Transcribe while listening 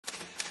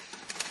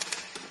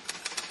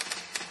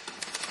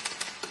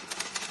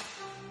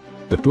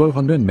The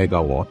 1200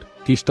 megawatt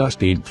Teesta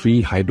Stage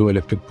 3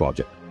 hydroelectric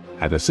project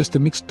had a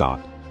systemic start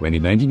when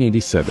in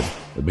 1987,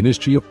 the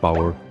Ministry of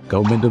Power,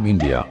 Govt of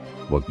India,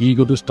 were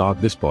eager to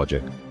start this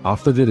project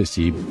after they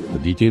received the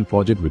detailed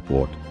project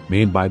report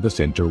made by the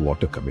Central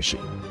Water Commission.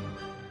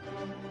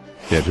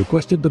 They had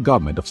requested the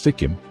Govt of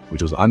Sikkim,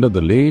 which was under the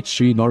late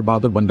Shri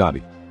Bahadur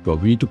Bhandari, to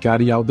agree to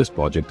carry out this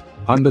project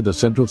under the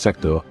central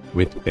sector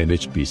with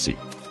NHPC.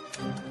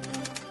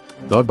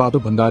 Lord Bahadur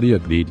Bhandari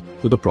agreed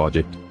to the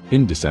project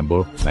in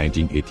December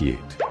 1988.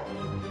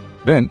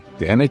 Then,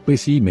 the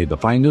NHPC made the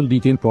final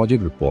detailed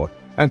project report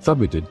and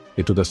submitted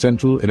it to the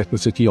Central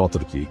Electricity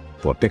Authority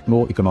for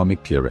Techno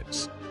Economic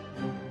Clearance.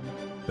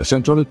 The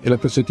Central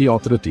Electricity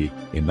Authority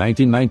in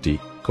 1990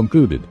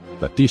 concluded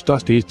that Teesta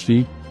Stage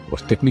 3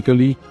 was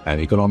technically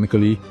and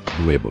economically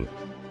doable.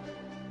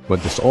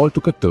 But this all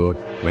took a turn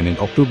when in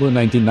October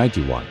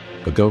 1991,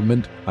 the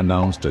government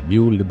announced a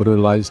new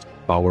liberalized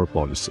power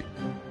policy.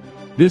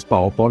 This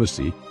power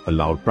policy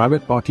allowed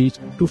private parties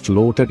to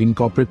float and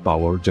incorporate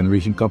power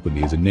generation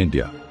companies in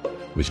India,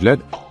 which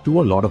led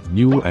to a lot of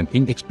new and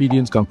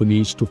inexperienced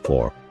companies to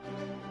form.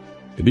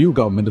 The new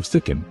Govt of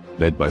Sikkim,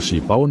 led by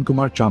Shri Pawan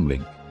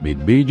Chamling,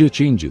 made major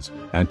changes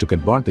and took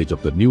advantage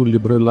of the new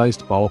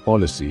liberalized power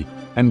policy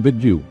and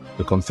withdrew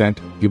the consent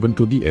given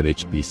to the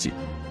NHPC.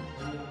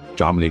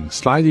 Chamling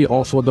slyly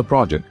offered the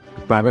project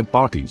to private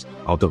parties,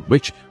 out of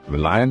which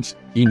Reliance,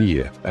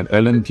 EDF and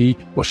L&T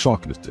were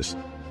shortlisted.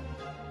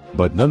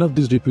 But none of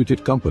these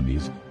reputed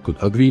companies could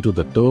agree to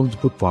the terms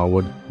put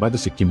forward by the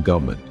Sikkim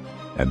government,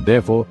 and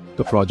therefore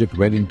the project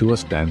went into a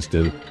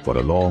standstill for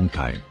a long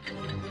time.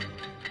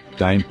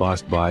 Time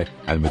passed by,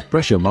 and with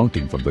pressure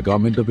mounting from the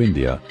Govt of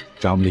India,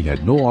 Chamling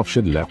had no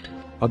option left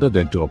other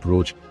than to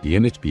approach the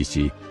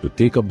NHPC to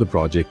take up the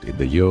project in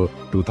the year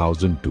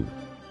 2002.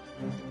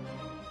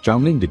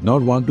 Chamling did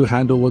not want to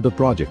hand over the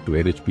project to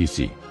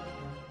NHPC,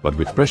 but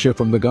with pressure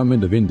from the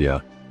Govt of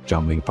India,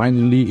 Chamling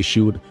finally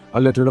issued a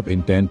letter of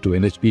intent to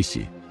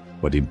NHPC,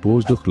 but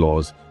imposed a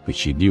clause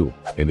which he knew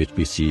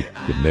NHPC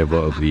would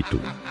never agree to.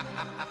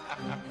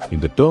 In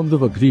the terms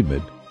of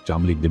agreement,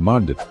 Chamling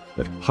demanded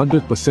that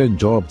 100%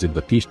 jobs in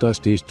the Teesta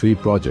Stage 3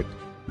 project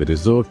be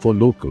reserved for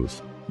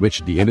locals,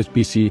 which the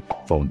NHPC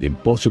found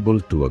impossible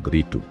to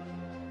agree to.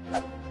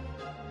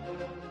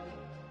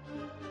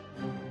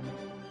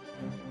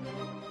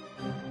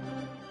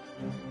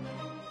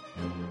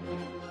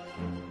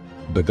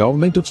 The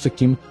Govt of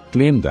Sikkim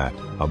claimed that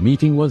a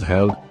meeting was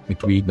held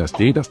between the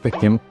State of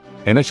Sikkim,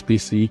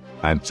 NHPC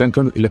and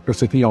Central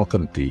Electricity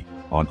Authority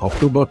on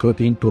October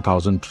 13,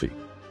 2003.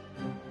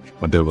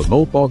 But there was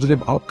no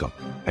positive outcome,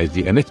 as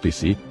the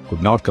NHPC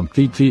could not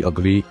completely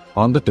agree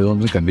on the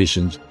terms and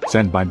conditions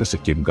sent by the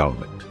Sikkim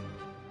government.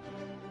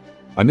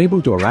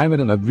 Unable to arrive at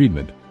an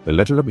agreement, the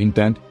letter of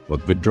intent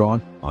was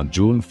withdrawn on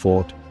June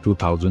 4,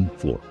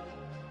 2004.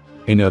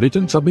 In a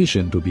written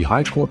submission to the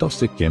High Court of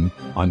Sikkim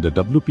under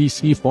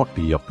WPC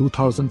 40 of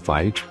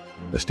 2005,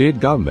 the state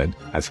government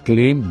has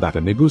claimed that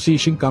a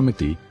negotiation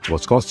committee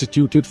was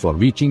constituted for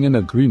reaching an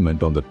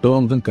agreement on the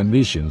terms and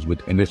conditions with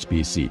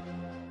NHPC.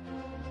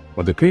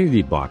 But the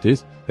crazy part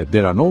is that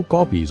there are no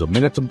copies of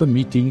minutes of the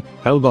meeting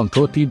held on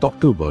 13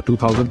 October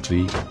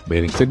 2003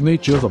 bearing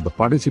signatures of the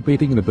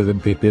participating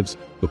representatives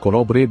to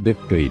corroborate their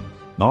claim,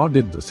 nor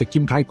did the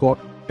Sikkim High Court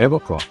ever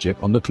cross-check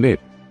on the claim.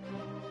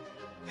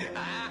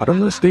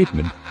 Another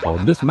statement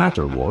on this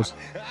matter was,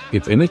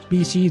 if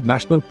NHPC's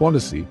national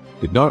policy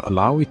did not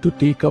allow it to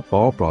take up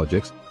power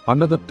projects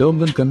under the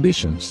terms and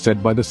conditions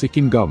set by the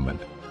Sikkim government,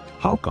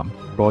 how come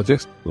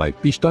projects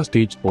like Teesta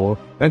Stage 4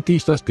 and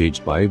Teesta Stage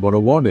 5 were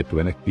awarded to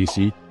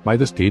NHPC by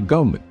the state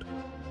government?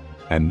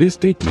 And this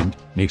statement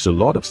makes a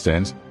lot of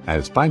sense,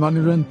 as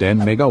 510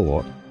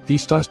 megawatt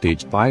Teesta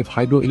Stage 5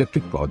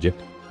 hydroelectric project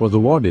was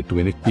awarded to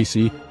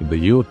NHPC in the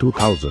year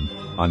 2000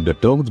 under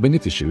terms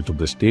beneficial to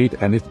the state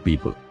and its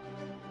people.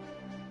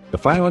 The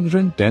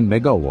 510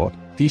 megawatt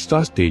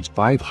Teesta Stage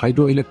 5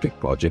 hydroelectric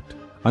project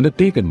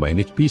undertaken by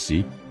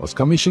NHPC was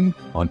commissioned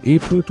on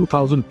April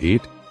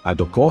 2008 at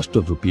a cost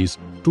of Rs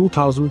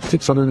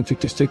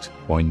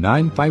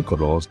 2,666.95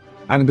 crores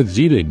and with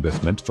zero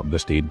investment from the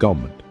state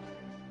government.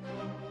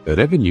 The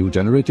revenue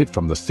generated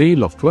from the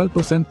sale of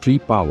 12% free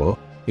power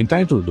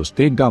entitled to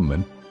state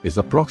government is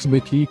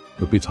approximately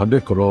Rs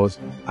 100 crores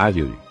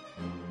annually.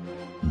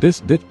 This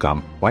did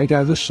come quite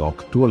as a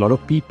shock to a lot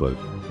of people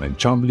when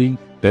Chamling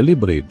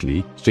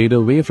deliberately stayed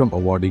away from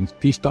awarding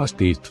Teesta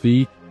Stage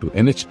 3 to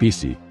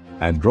NHPC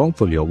and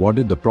wrongfully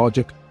awarded the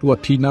project to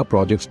Athena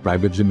Projects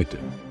Private Limited,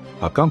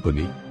 a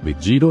company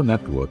with zero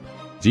net worth,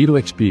 zero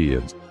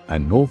experience,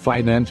 and no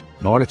finance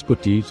nor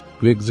expertise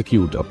to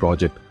execute a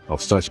project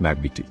of such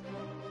magnitude.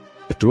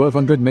 The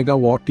 1200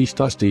 megawatt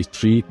Teesta Stage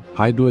 3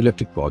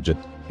 hydroelectric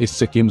project is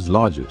Sikkim's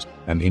largest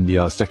and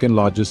India's second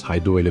largest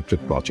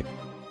hydroelectric project.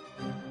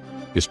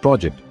 This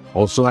project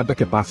also had the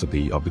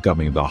capacity of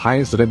becoming the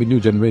highest revenue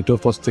generator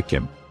for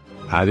Sikkim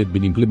had it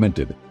been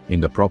implemented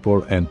in the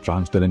proper and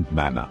transparent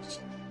manner.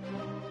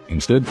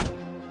 Instead,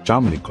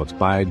 Chamling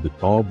conspired with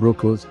power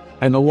brokers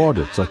and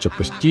awarded such a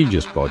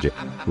prestigious project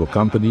to a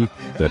company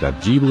that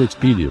had zero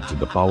experience in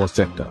the power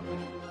sector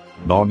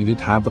nor did it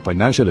have the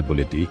financial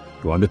ability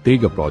to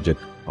undertake a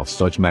project of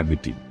such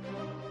magnitude,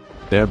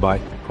 thereby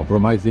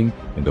compromising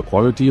in the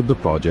quality of the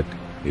project,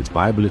 its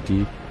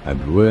viability, and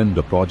ruin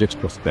the project's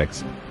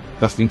prospects,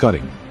 thus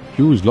incurring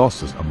huge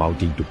losses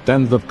amounting to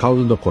tens of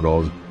thousands of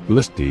crores to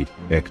the state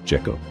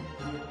exchequer.